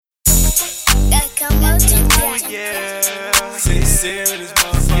yeah. Sincere in this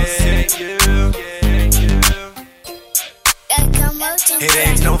motherfucker, yeah. It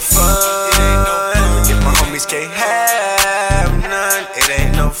ain't no fun if my homies can't have none. It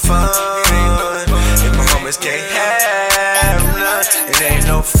ain't no fun if my homies can't have none. It ain't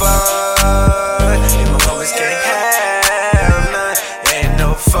no fun if my homies can't have none. It ain't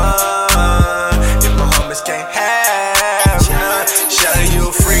no fun if my homies can't have none. Shawty, you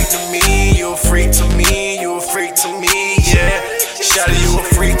a freak to me, you a freak to me, you a freak to me, yeah. Shawty, you a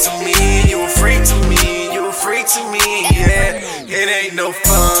freak to me, you a freak to me, you a freak to me, yeah. It ain't no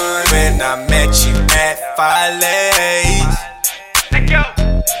fun when I met you at File's.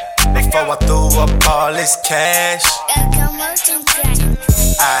 Before I threw up all this cash,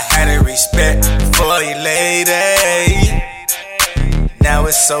 I had a respect for you, lady. Now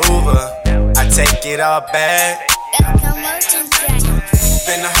it's over, I take it all back.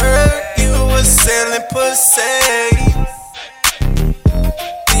 Then I heard you was selling pussy.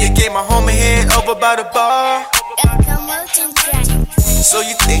 Then you gave my homie head over by the bar. So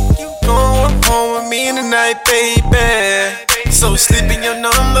you think you going home with me tonight, baby? So slip in your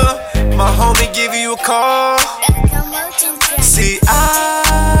number, my homie give you a call. See, I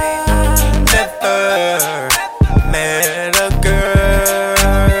never met a girl,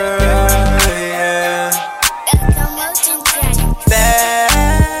 yeah, that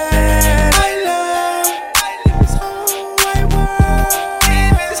I love this whole wide world,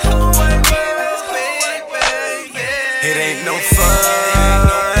 this whole wide world, baby, yeah. It ain't no fun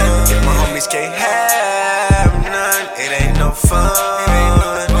if my homies can't have none. It ain't no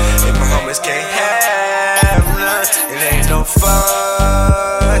fun if my homies can't have none. It ain't no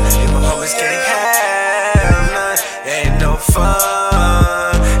fun if my homies can't have none. It ain't no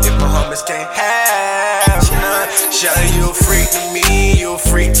fun if my homies can't have none. Shawty, you a freak to me, you a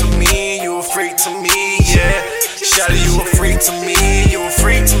freak to me, you a freak to me, yeah. Shawty, you a freak to me, you a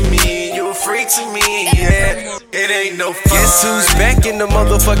freak to me, you a freak to me, yeah. It ain't no fun. Guess who's back in the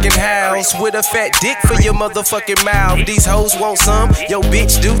motherfucking house with a fat dick for your motherfucking mouth? These hoes want some, yo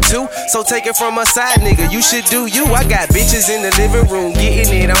bitch do too. So take it from a side nigga, you should do you. I got bitches in the living room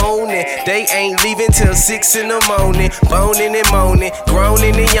getting it on, and they ain't leaving till 6 in the morning. Boning and moaning,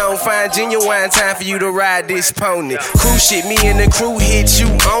 groaning and young. Find genuine time for you to ride this pony. Crew shit, me and the crew hit you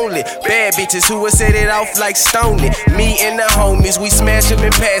only. Bad bitches who will set it off like Stony. Me and the homies, we smash them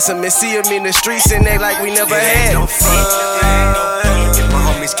and pass them and see them in the streets and act like we never had. It ain't no fun if my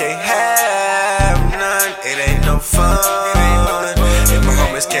homies can't have none. It ain't no fun if my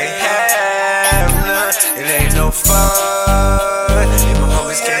homies can't have none. It ain't no fun if my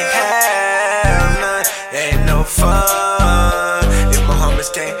homies can't have none. It ain't no fun if my homies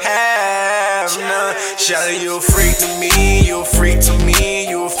can't have none. Shawty, you a freak to me, you a freak to me,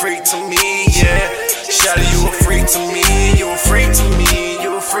 you a freak to me, yeah. Shawty, you a freak to me, you a freak to me,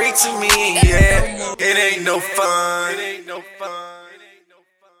 you a freak to me, yeah. It ain't no fun. It ain't no fun.